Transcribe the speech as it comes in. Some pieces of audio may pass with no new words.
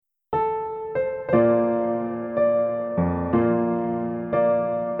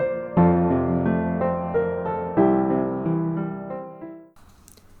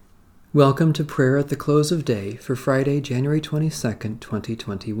Welcome to prayer at the close of day for Friday, January 22nd,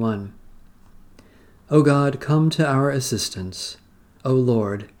 2021. O God, come to our assistance. O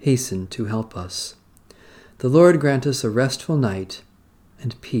Lord, hasten to help us. The Lord grant us a restful night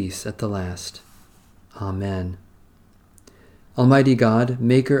and peace at the last. Amen. Almighty God,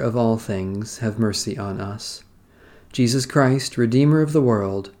 maker of all things, have mercy on us. Jesus Christ, Redeemer of the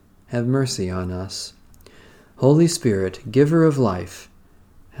world, have mercy on us. Holy Spirit, giver of life,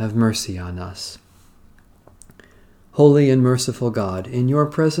 have mercy on us. Holy and merciful God, in your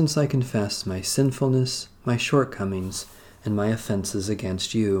presence I confess my sinfulness, my shortcomings, and my offenses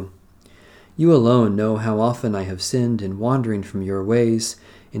against you. You alone know how often I have sinned in wandering from your ways,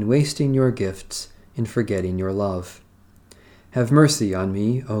 in wasting your gifts, in forgetting your love. Have mercy on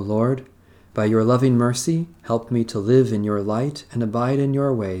me, O Lord. By your loving mercy, help me to live in your light and abide in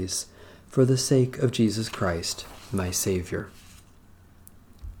your ways, for the sake of Jesus Christ, my Savior.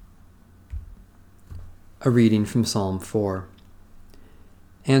 A reading from Psalm 4.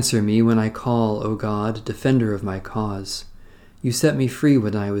 Answer me when I call, O God, defender of my cause. You set me free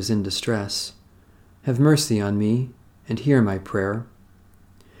when I was in distress. Have mercy on me, and hear my prayer.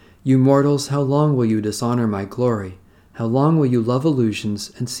 You mortals, how long will you dishonor my glory? How long will you love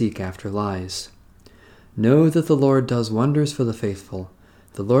illusions and seek after lies? Know that the Lord does wonders for the faithful.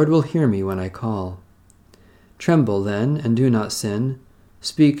 The Lord will hear me when I call. Tremble then, and do not sin.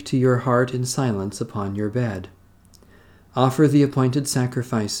 Speak to your heart in silence upon your bed. Offer the appointed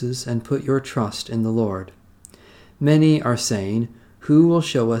sacrifices and put your trust in the Lord. Many are saying, who will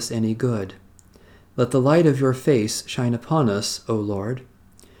show us any good? Let the light of your face shine upon us, O Lord.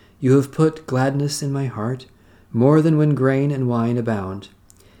 You have put gladness in my heart, more than when grain and wine abound.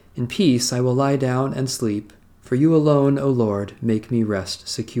 In peace I will lie down and sleep, for you alone, O Lord, make me rest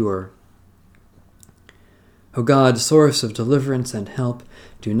secure. O God, source of deliverance and help,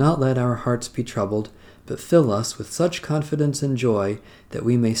 do not let our hearts be troubled, but fill us with such confidence and joy that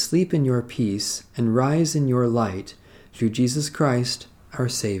we may sleep in your peace and rise in your light, through Jesus Christ, our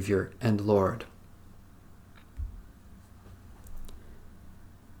Savior and Lord.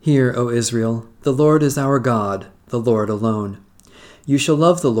 Hear, O Israel, the Lord is our God, the Lord alone. You shall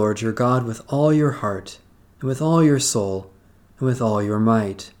love the Lord your God with all your heart, and with all your soul, and with all your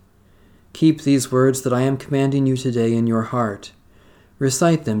might. Keep these words that I am commanding you today in your heart.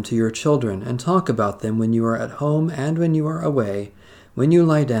 Recite them to your children and talk about them when you are at home and when you are away, when you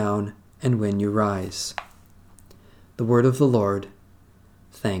lie down and when you rise. The word of the Lord.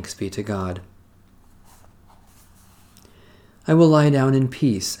 Thanks be to God. I will lie down in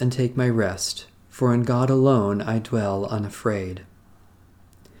peace and take my rest, for in God alone I dwell unafraid.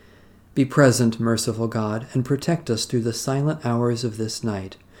 Be present, merciful God, and protect us through the silent hours of this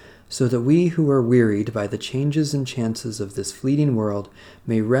night, so that we who are wearied by the changes and chances of this fleeting world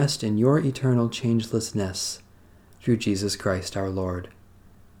may rest in your eternal changelessness, through Jesus Christ our Lord.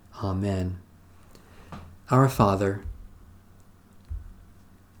 Amen. Our Father,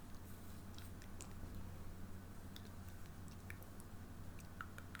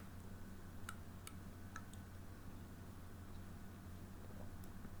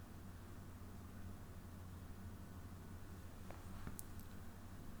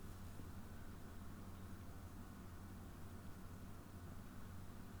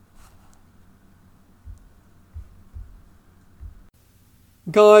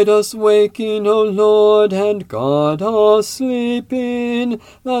 guide us waking, O Lord, and guard us sleeping,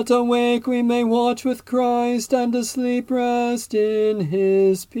 that awake we may watch with Christ, and asleep rest in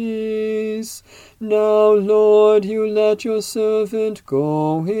his peace. Now, Lord, you let your servant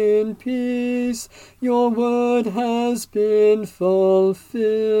go in peace. Your word has been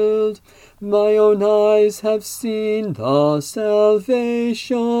fulfilled. My own eyes have seen the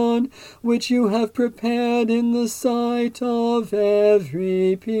salvation which you have prepared in the sight of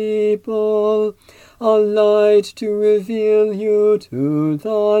every people, a light to reveal you to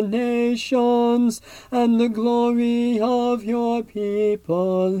the nations, and the glory of your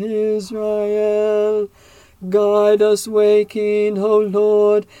people Israel. Guide us waking, O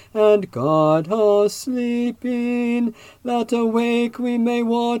Lord, and guard us sleeping, that awake we may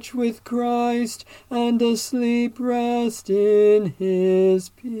watch with Christ, and asleep rest in his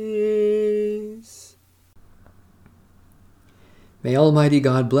peace. May Almighty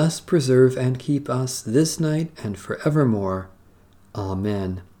God bless, preserve, and keep us this night and forevermore.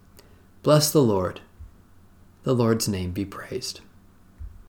 Amen. Bless the Lord. The Lord's name be praised.